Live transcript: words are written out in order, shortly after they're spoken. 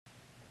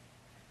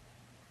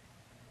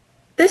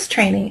This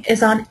training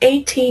is on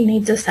AT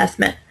Needs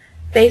Assessment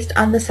based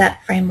on the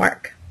SETT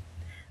Framework.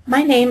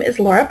 My name is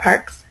Laura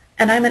Parks,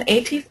 and I'm an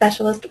AT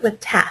Specialist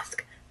with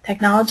Tasc,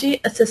 Technology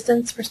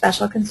Assistance for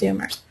Special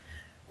Consumers.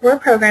 We're a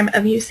program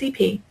of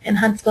UCP in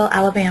Huntsville,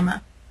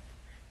 Alabama.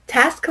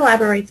 Tasc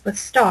collaborates with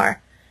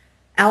STAR,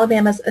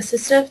 Alabama's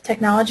assistive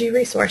technology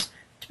resource,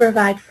 to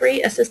provide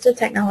free assistive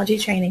technology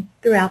training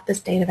throughout the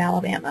state of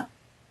Alabama.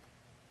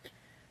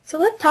 So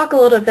let's talk a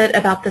little bit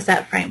about the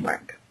SETT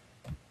Framework.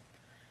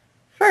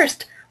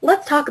 First,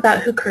 let's talk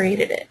about who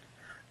created it.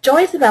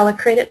 Joy Isabella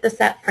created the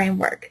SETT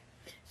Framework.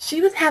 She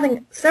was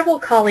having several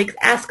colleagues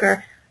ask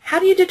her, how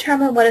do you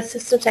determine what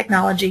assistive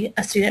technology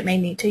a student may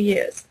need to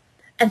use?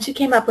 And she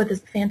came up with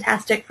this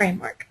fantastic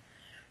framework.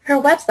 Her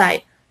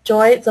website,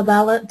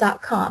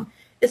 joyisabella.com,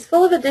 is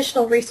full of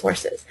additional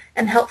resources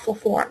and helpful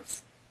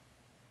forms.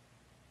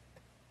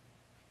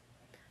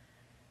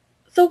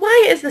 So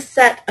why is the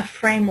SETT a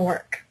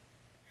framework?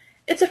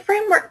 It's a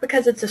framework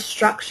because it's a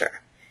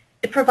structure.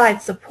 It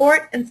provides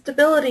support and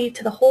stability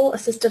to the whole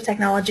assistive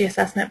technology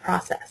assessment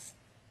process.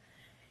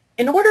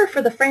 In order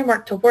for the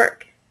framework to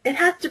work, it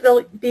has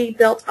to be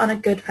built on a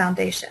good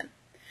foundation.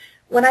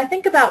 When I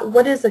think about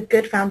what is a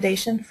good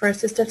foundation for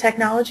assistive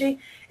technology,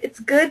 it's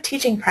good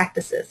teaching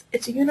practices.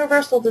 It's a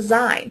universal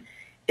design.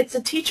 It's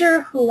a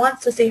teacher who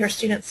wants to see her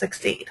students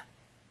succeed.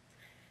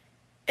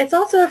 It's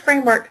also a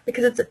framework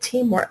because it's a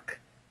teamwork.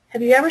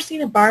 Have you ever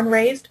seen a barn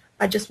raised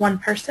by just one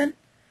person?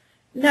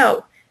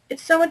 No.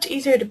 It's so much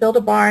easier to build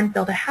a barn,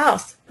 build a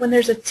house, when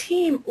there's a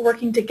team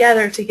working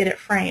together to get it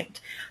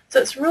framed.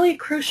 So it's really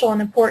crucial and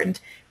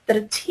important that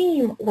a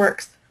team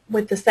works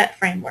with the SETT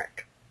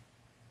framework.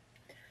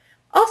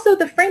 Also,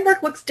 the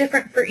framework looks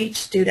different for each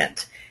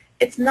student.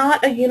 It's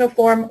not a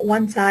uniform,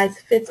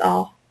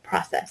 one-size-fits-all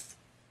process.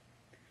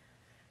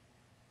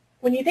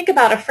 When you think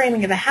about a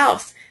framing of a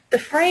house, the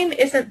frame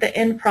isn't the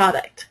end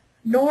product,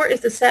 nor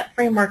is the SETT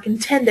framework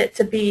intended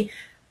to be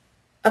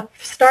a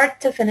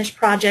start-to-finish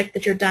project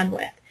that you're done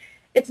with.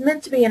 It's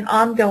meant to be an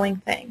ongoing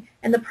thing,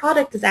 and the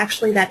product is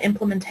actually that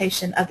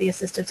implementation of the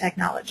assistive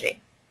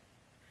technology.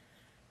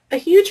 A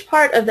huge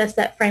part of the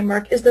SETT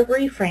framework is the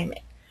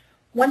reframing.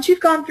 Once you've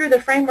gone through the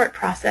framework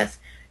process,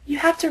 you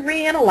have to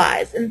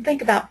reanalyze and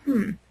think about,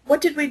 what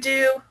did we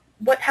do?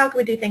 How can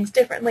we do things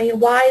differently?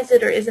 Why is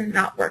it or isn't it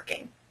not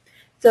working?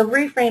 So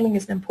reframing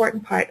is an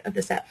important part of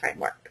the SETT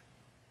framework.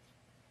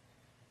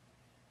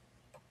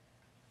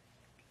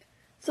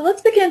 So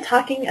let's begin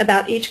talking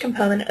about each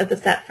component of the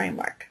SETT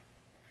framework.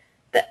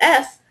 The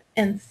S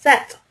in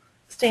SETT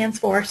stands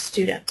for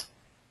student.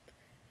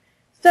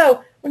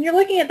 So when you're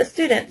looking at the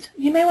student,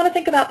 you may want to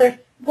think about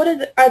what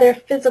are their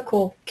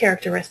physical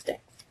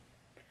characteristics?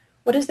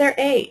 What is their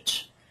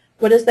age?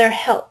 What is their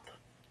health?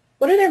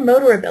 What are their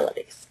motor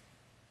abilities?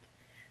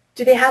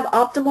 Do they have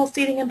optimal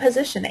seating and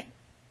positioning?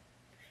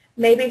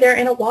 Maybe they're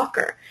in a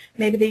walker.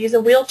 Maybe they use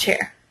a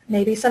wheelchair.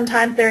 Maybe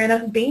sometimes they're in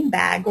a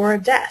beanbag or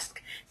a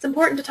desk. It's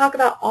important to talk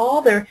about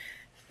all their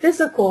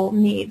physical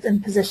needs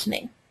and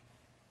positioning.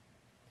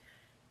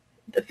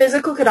 The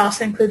physical could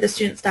also include the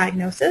student's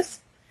diagnosis,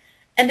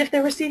 and if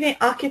they're receiving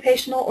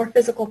occupational or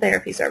physical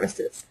therapy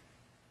services.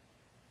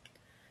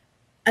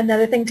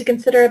 Another thing to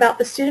consider about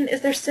the student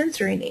is their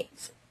sensory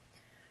needs.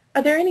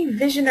 Are there any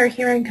vision or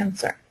hearing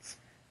concerns?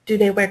 Do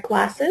they wear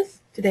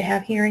glasses? Do they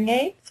have hearing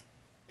aids?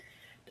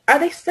 Are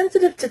they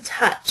sensitive to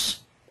touch?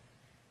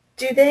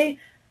 Do they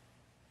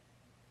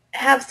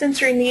have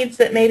sensory needs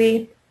that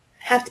maybe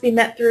have to be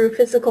met through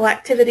physical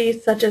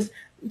activities such as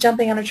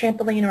jumping on a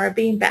trampoline or a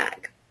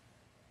beanbag?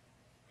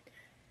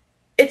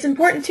 It's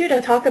important, too,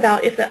 to talk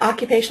about if the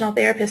occupational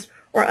therapist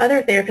or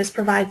other therapists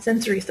provide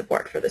sensory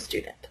support for the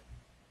student.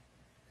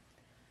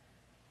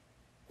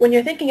 When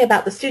you're thinking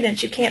about the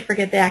students, you can't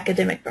forget the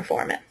academic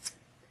performance.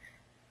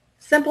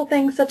 Simple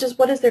things such as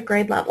what is their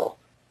grade level?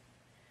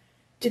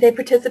 Do they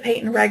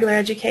participate in regular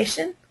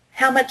education?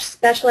 How much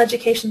special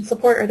education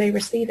support are they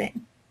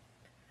receiving?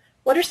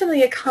 What are some of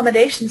the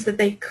accommodations that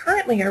they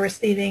currently are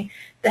receiving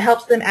that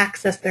helps them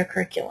access their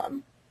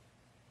curriculum?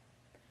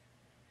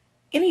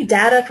 Any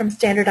data from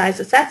standardized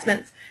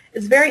assessments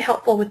is very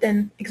helpful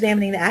within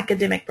examining the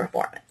academic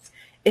performance.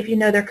 If you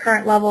know their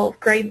current level of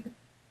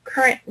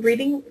current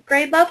reading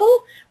grade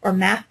level or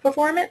math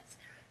performance,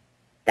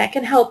 that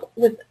can help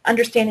with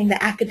understanding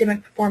the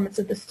academic performance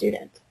of the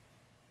student.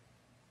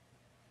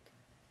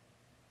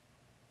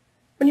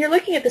 When you're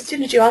looking at the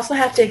students, you also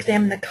have to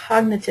examine the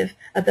cognitive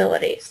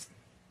abilities.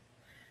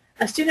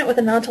 A student with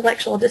an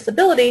intellectual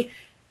disability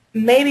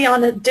may be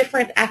on a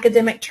different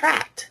academic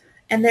track,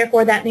 and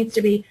therefore that needs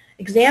to be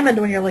examined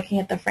when you're looking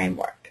at the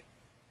framework.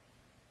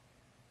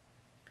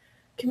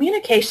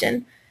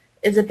 Communication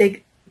is a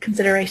big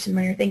consideration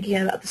when you're thinking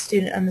about the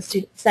student and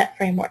the SETT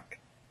framework.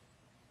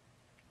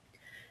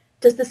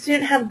 Does the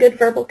student have good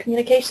verbal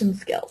communication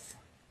skills?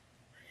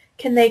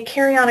 Can they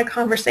carry on a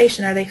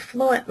conversation? Are they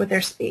fluent with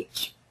their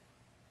speech?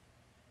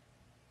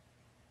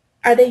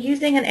 Are they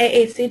using an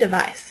AAC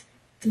device?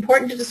 It's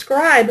important to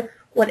describe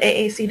what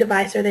AAC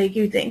device are they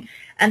using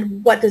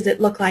and what does it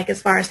look like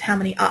as far as how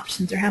many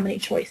options or how many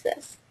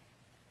choices.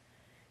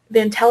 The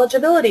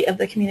intelligibility of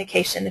the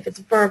communication, if it's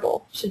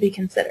verbal, should be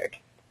considered.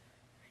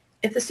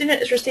 If the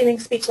student is receiving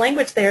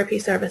speech-language therapy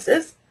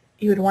services,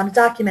 you would want to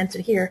document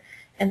it here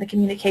in the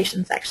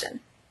communication section.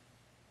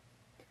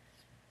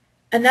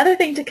 Another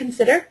thing to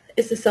consider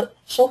is the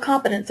social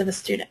competence of a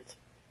student.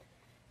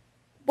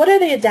 What are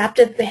the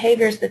adaptive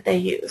behaviors that they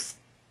use?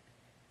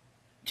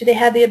 Do they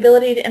have the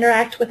ability to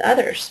interact with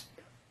others?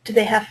 Do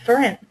they have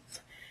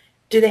friends?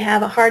 Do they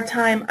have a hard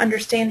time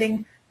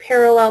understanding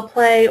parallel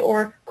play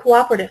or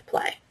cooperative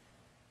play?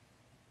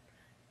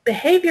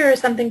 Behavior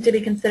is something to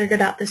be considered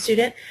about the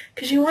student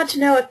because you want to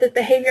know if the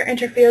behavior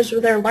interferes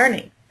with their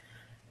learning.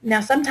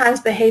 Now,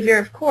 sometimes behavior,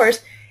 of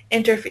course,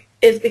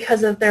 is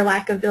because of their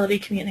lack of ability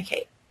to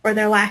communicate or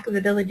their lack of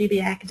ability to be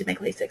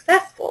academically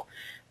successful.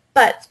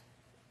 But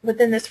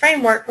within this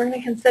framework, we're going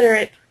to consider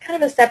it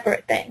kind of a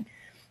separate thing.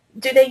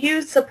 Do they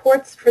use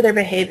supports for their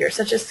behavior,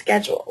 such as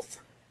schedules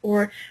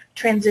or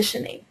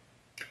transitioning?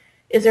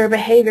 Is there a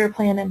behavior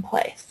plan in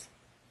place?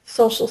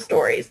 Social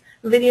stories,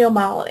 video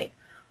modeling.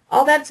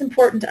 All that's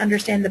important to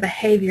understand the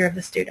behavior of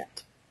the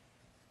student.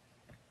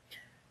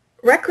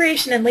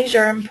 Recreation and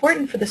leisure are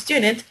important for the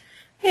student,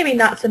 maybe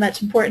not so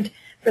much important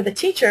for the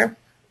teacher,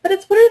 but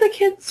it's what do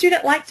the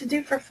student like to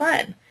do for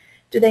fun?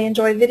 Do they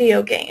enjoy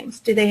video games?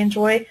 Do they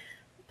enjoy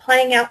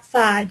playing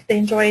outside? Do they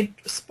enjoy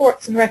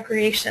sports and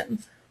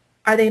recreations?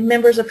 Are they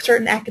members of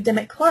certain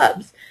academic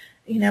clubs?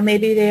 You know,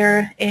 maybe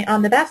they're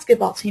on the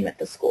basketball team at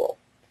the school.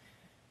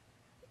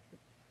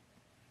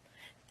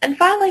 And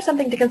finally,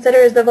 something to consider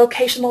is the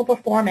vocational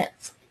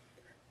performance.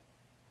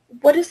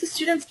 What is the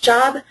student's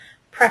job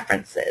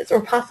preferences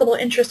or possible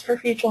interests for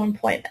future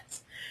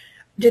employments?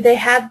 Do they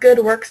have good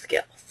work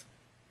skills?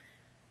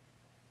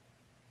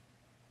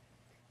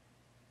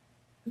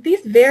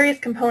 These various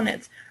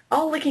components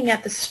all looking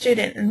at the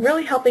student and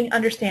really helping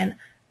understand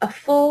a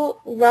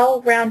full,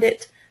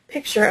 well-rounded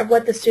picture of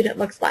what the student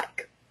looks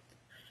like.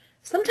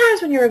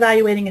 Sometimes when you're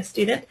evaluating a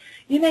student,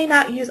 you may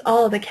not use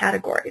all of the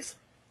categories.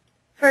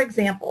 For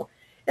example,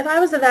 if I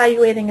was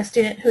evaluating a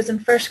student who's in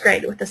first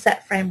grade with the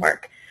SETT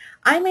framework,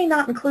 I may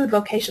not include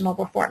vocational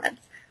performance,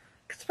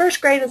 because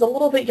first grade is a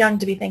little bit young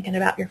to be thinking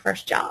about your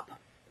first job.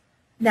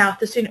 Now, if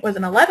the student was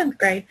in 11th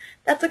grade,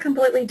 that's a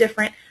completely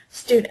different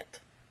student.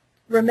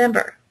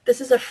 Remember, this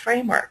is a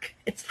framework.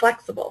 It's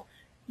flexible.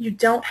 You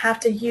don't have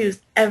to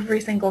use every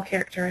single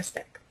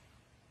characteristic.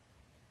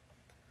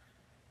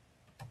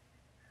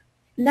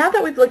 Now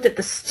that we've looked at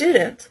the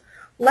student,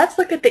 let's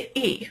look at the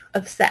E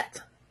of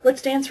SETT, which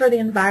stands for the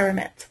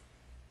environment.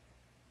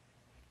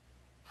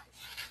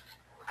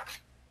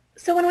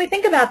 So when we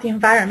think about the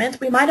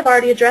environment, we might have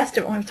already addressed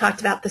it when we've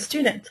talked about the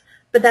student,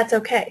 but that's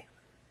okay.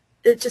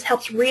 It just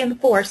helps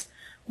reinforce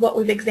what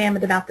we've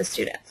examined about the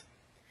student.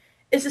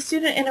 Is the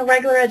student in a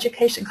regular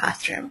education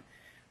classroom?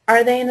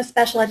 Are they in a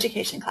special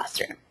education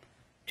classroom?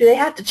 Do they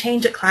have to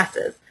change at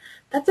classes?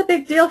 That's a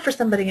big deal for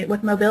somebody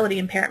with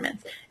mobility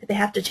impairments if they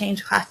have to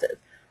change classes,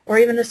 or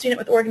even a student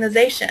with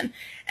organization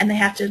and they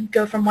have to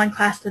go from one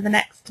class to the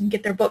next and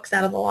get their books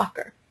out of the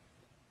locker.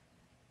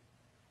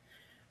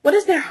 What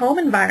is their home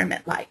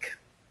environment like?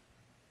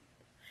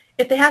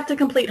 If they have to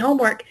complete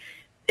homework,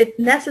 it's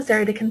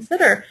necessary to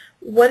consider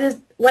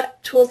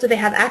what tools do they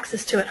have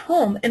access to at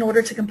home in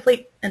order to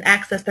complete and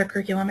access their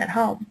curriculum at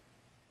home.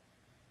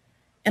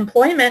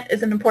 Employment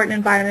is an important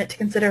environment to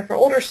consider for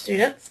older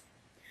students,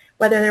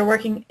 whether they're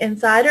working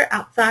inside or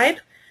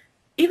outside,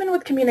 even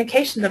with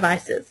communication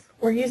devices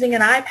or using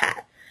an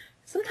iPad.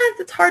 Sometimes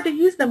it's hard to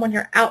use them when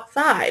you're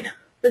outside,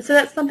 but so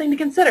that's something to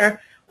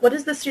consider. What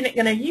is the student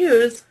going to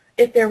use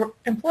if their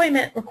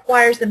employment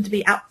requires them to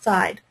be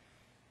outside?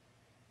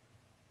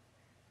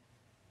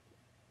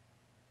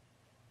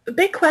 The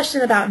big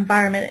question about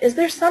environment is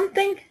there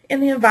something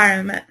in the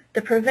environment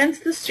that prevents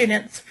the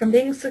students from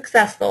being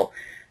successful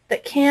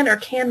that can or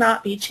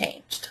cannot be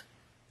changed?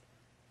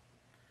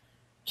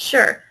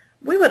 Sure,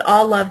 we would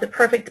all love the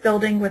perfect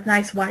building with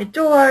nice wide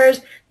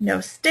doors,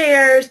 no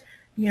stairs,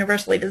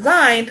 universally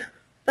designed,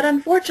 but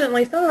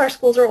unfortunately some of our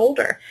schools are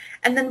older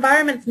and the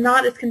environment's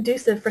not as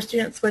conducive for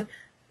students with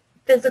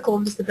physical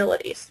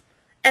disabilities.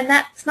 And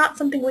that's not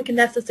something we can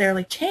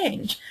necessarily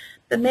change,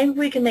 but maybe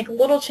we can make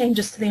little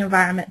changes to the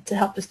environment to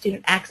help the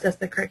student access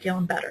the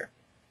curriculum better.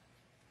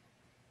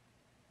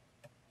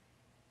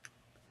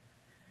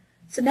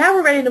 So now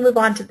we're ready to move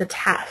on to the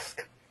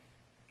task.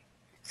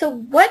 So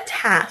what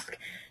task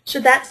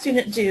should that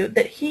student do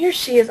that he or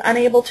she is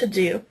unable to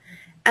do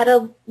at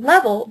a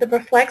level that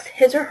reflects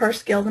his or her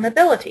skills and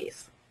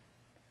abilities?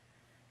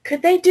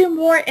 Could they do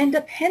more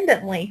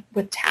independently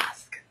with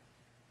Tasc?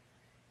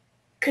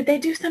 Could they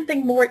do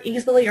something more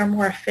easily or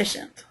more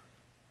efficient?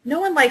 No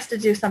one likes to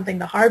do something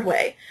the hard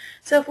way,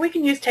 so if we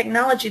can use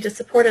technology to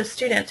support a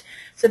student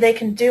so they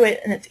can do it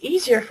and it's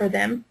easier for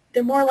them,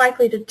 they're more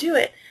likely to do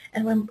it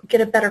and we'll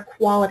get a better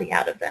quality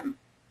out of them.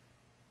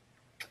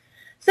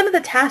 Some of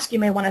the tasks you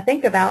may want to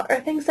think about are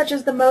things such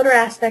as the motor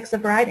aspects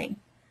of writing,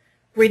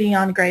 reading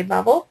on grade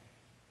level,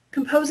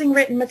 composing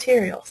written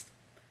materials,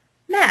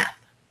 math,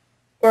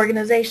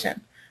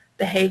 organization,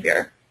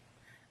 behavior.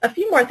 A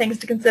few more things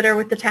to consider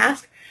with the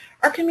task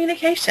are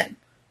communication.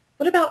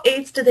 What about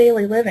aids to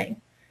daily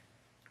living?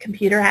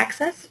 Computer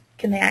access?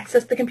 Can they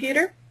access the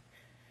computer?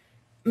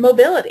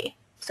 Mobility.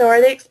 So are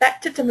they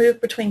expected to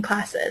move between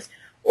classes?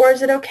 Or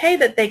is it okay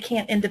that they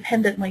can't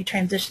independently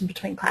transition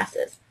between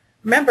classes?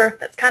 Remember,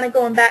 that's kind of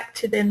going back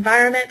to the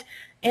environment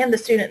and the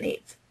student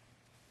needs.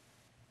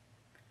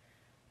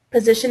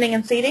 Positioning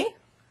and seating,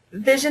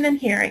 vision and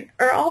hearing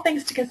are all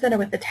things to consider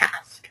with the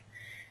Tasc.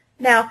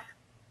 Now,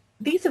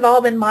 these have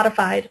all been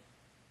modified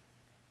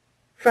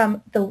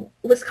from the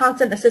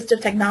Wisconsin Assistive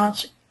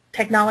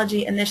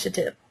Technology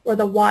Initiative, or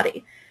the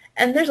WATI,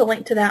 and there's a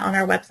link to that on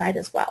our website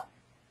as well.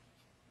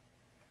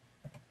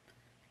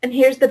 And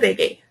here's the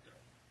biggie.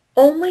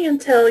 Only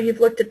until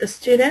you've looked at the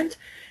student,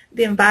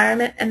 the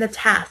environment, and the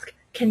task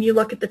can you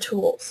look at the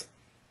tools.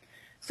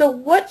 So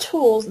what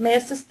tools may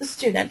assist the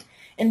student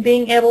in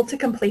being able to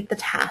complete the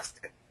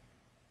task?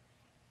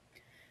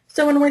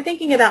 So when we're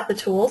thinking about the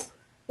tools,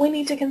 we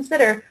need to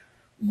consider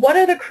what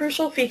are the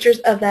crucial features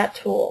of that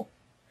tool.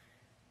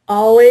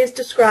 Always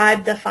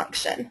describe the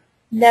function.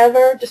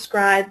 Never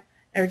describe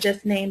or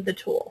just name the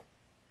tool.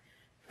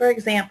 For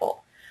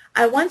example,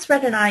 I once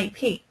read an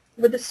IEP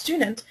where the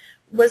student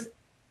was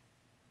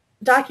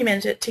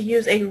documented to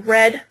use a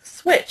red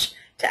switch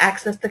to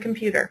access the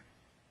computer.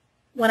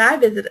 When I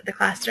visited the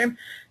classroom,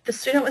 the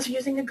student was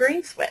using a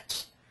green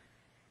switch.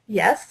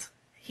 Yes,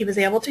 he was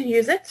able to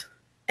use it,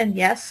 and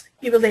yes,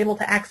 he was able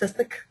to access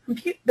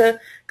the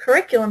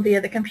curriculum via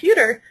the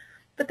computer,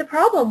 but the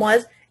problem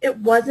was it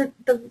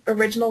wasn't the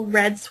original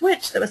red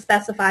switch that was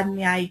specified in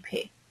the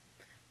IEP.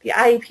 The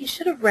IEP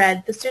should have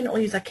read, the student will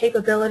use a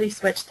capability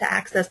switch to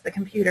access the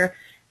computer,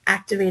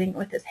 activating it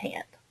with his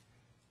hand.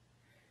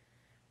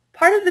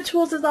 Part of the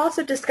tools is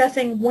also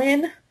discussing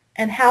when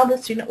and how the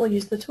student will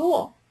use the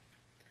tool.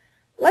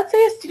 Let's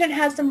say a student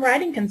has some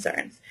writing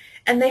concerns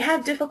and they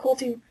have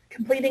difficulty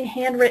completing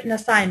handwritten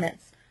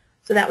assignments.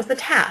 So that was the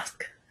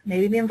task.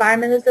 Maybe the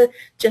environment is a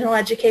general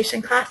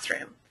education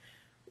classroom.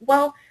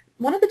 Well,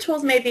 one of the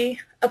tools may be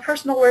a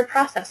personal word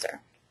processor.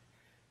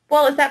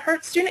 Well, is that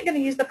student going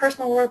to use the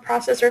personal word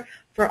processor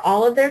for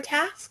all of their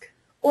tasks?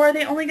 Or are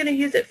they only going to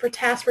use it for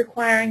tasks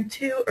requiring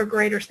 2 or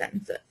greater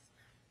sentences?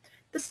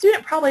 The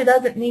student probably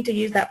doesn't need to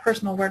use that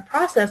personal word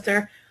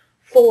processor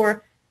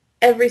for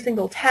every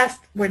single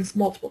test where it's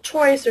multiple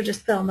choice or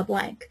just fill in the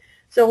blank.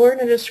 So we're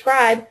going to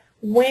describe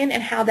when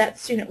and how that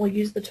student will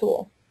use the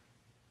tool.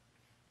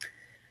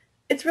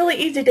 It's really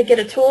easy to get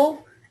a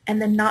tool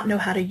and then not know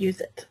how to use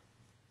it.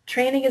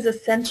 Training is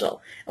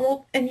essential,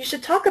 and you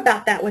should talk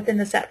about that within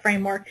the SETT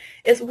framework,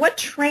 is what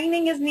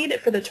training is needed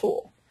for the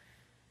tool.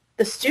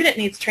 The student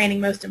needs training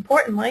most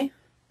importantly,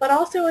 but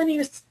also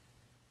any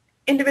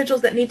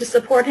individuals that need to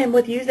support him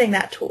with using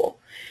that tool.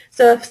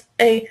 So if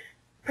a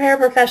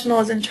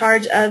paraprofessional is in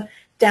charge of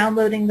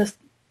downloading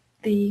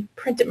the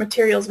printed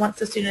materials once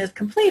the student has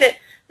completed,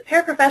 the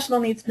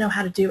paraprofessional needs to know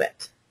how to do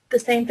it. The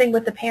same thing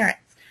with the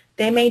parents.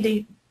 They may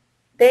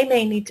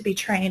need to be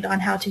trained on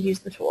how to use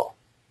the tool.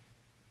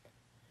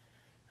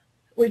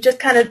 We've just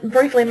kind of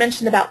briefly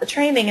mentioned about the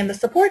training and the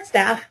support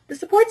staff. The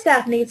support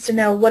staff needs to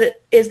know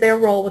what is their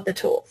role with the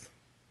tools.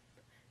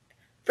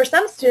 For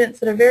some students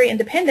that are very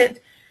independent,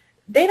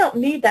 they don't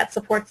need that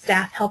support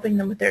staff helping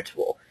them with their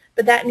tool,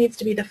 but that needs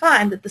to be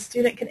defined that the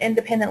student can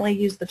independently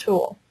use the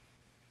tool.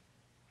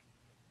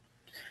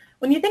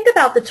 When you think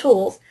about the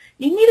tools,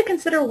 you need to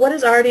consider what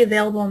is already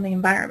available in the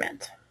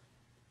environment.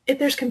 If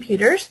there's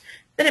computers,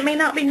 then it may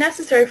not be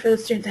necessary for the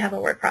student to have a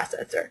word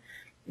processor.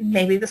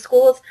 Maybe the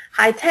school is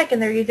high-tech and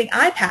they're using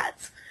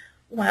iPads.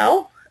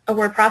 Well, a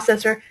word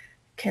processor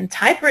can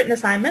type written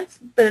assignments,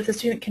 but if the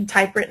student can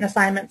type written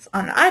assignments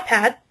on an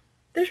iPad,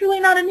 there's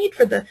really not a need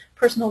for the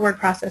personal word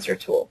processor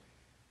tool.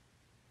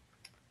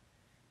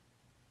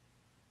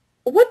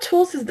 What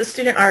tools has the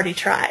student already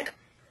tried?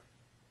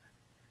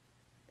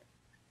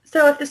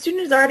 So if the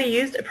student has already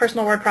used a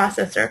personal word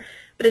processor,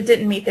 but it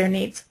didn't meet their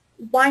needs,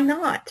 why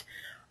not?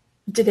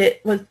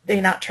 Was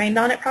they not trained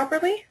on it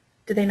properly?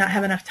 Did they not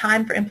have enough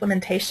time for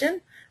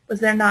implementation? Was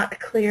there not a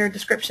clear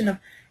description of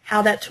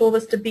how that tool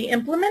was to be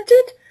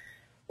implemented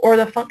or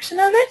the function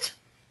of it?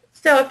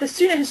 So if the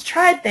student has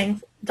tried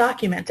things,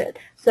 document it.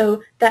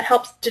 So that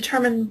helps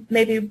determine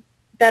maybe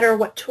better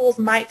what tools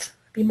might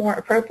be more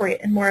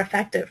appropriate and more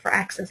effective for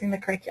accessing the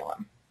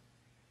curriculum.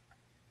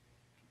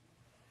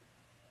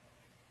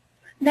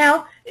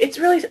 Now, it's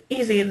really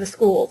easy in the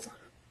schools,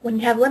 when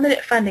you have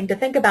limited funding, to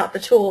think about the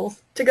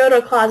tools, to go to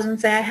a closet and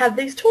say, I have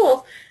these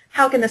tools,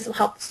 how can this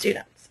help the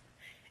students?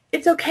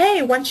 It's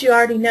okay once you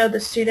already know the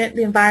student,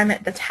 the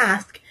environment, the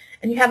task,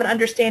 and you have an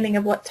understanding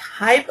of what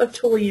type of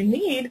tool you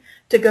need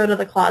to go to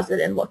the closet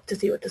and look to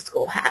see what the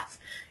school has.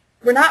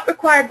 We're not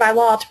required by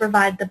law to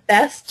provide the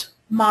best,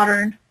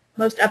 modern,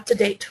 most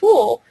up-to-date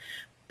tool,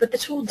 but the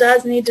tool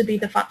does need to be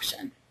the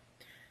function.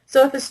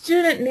 So if a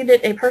student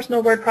needed a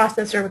personal word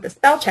processor with a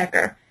spell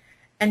checker,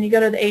 and you go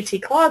to the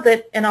AT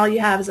closet and all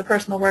you have is a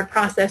personal word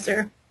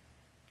processor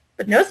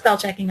but no spell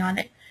checking on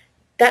it,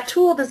 that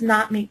tool does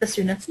not meet the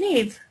student's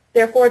needs,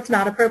 therefore it's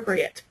not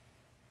appropriate.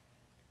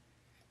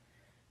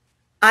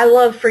 I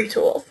love free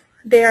tools.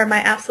 They are my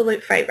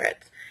absolute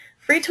favorites.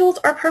 Free tools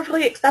are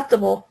perfectly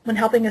acceptable when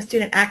helping a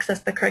student access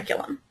the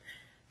curriculum.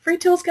 Free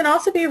tools can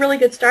also be really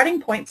good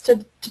starting points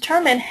to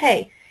determine,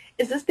 hey,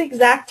 is this the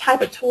exact type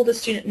of tool the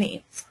student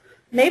needs?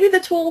 Maybe the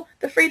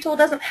free tool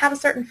doesn't have a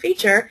certain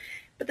feature,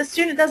 but the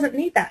student doesn't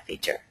need that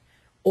feature.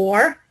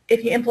 Or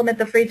if you implement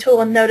the free tool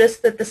and notice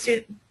that the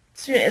student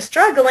is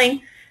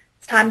struggling,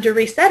 it's time to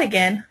reset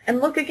again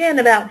and look again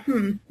about,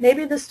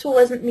 maybe this tool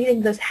isn't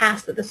meeting this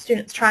task that the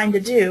student's trying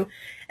to do,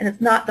 and it's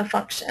not the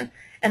function,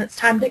 and it's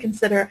time to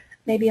consider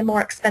maybe a more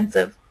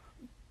expensive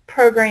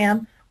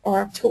program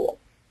or tool.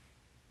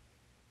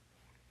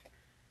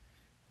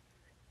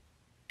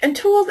 And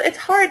tools, it's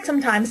hard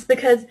sometimes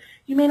because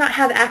you may not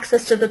have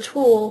access to the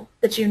tool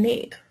that you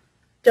need.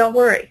 Don't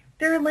worry.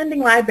 There are lending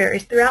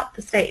libraries throughout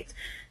the states.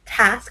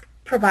 Tasc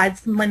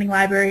provides some lending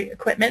library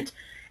equipment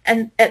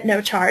and at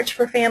no charge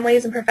for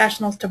families and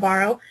professionals to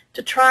borrow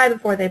to try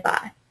before they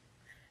buy.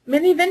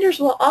 Many vendors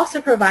will also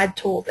provide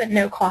tools at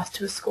no cost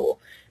to a school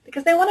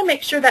because they want to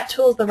make sure that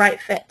tool is the right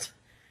fit.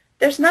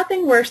 There's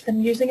nothing worse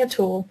than using a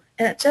tool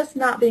and it just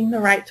not being the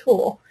right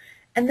tool.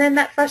 And then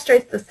that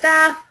frustrates the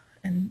staff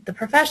and the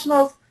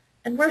professionals,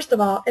 and worst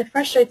of all, it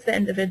frustrates the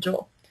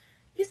individual.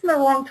 Using the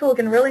wrong tool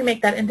can really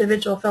make that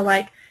individual feel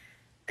like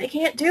they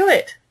can't do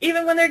it,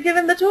 even when they're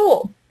given the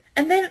tool.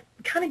 And they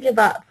kind of give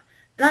up.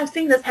 And I've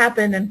seen this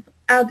happen, and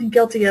I've been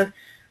guilty of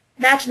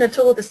matching a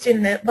tool with a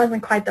student that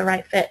wasn't quite the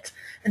right fit.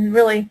 And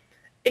really,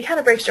 it kind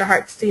of breaks your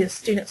heart to see a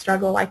student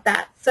struggle like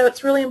that. So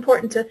it's really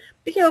important to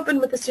be open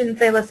with the student and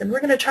say, listen, we're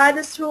going to try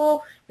this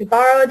tool. We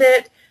borrowed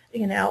it,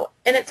 and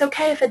it's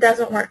okay if it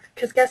doesn't work,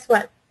 because guess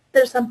what?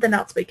 There's something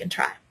else we can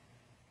try.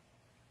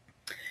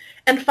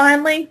 And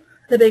finally,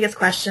 the biggest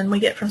question we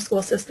get from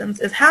school systems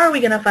is, how are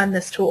we going to fund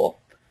this tool?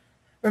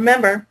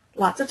 Remember,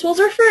 lots of tools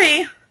are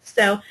free,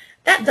 so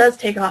that does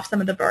take off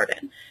some of the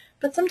burden.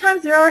 But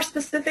sometimes there are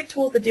specific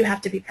tools that do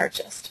have to be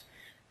purchased.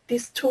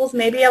 These tools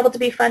may be able to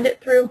be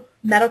funded through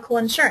medical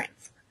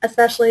insurance,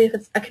 especially if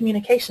it's a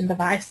communication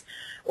device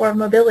or a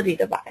mobility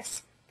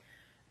device.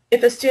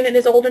 If a student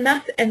is old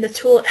enough and the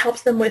tool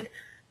helps them with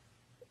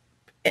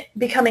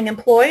becoming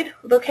employed,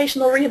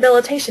 vocational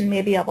rehabilitation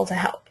may be able to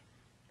help.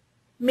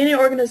 Many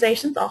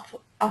organizations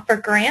offer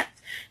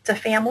grants to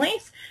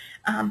families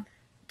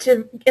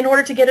in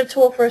order to get a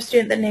tool for a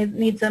student that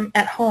needs them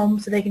at home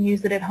so they can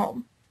use it at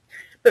home.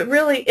 But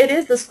really, it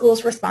is the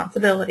school's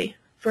responsibility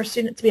for a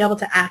student to be able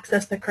to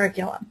access the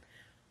curriculum.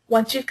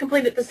 Once you've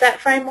completed the SETT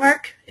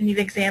framework and you've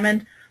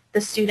examined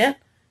the student,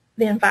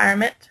 the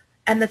environment,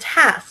 and the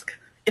task,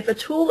 if a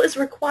tool is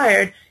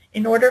required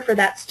in order for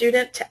that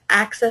student to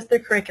access the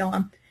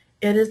curriculum,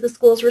 it is the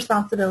school's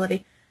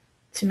responsibility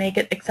to make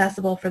it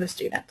accessible for the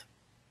student.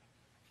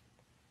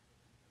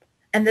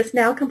 And this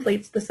now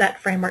completes the SETT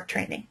framework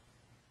training.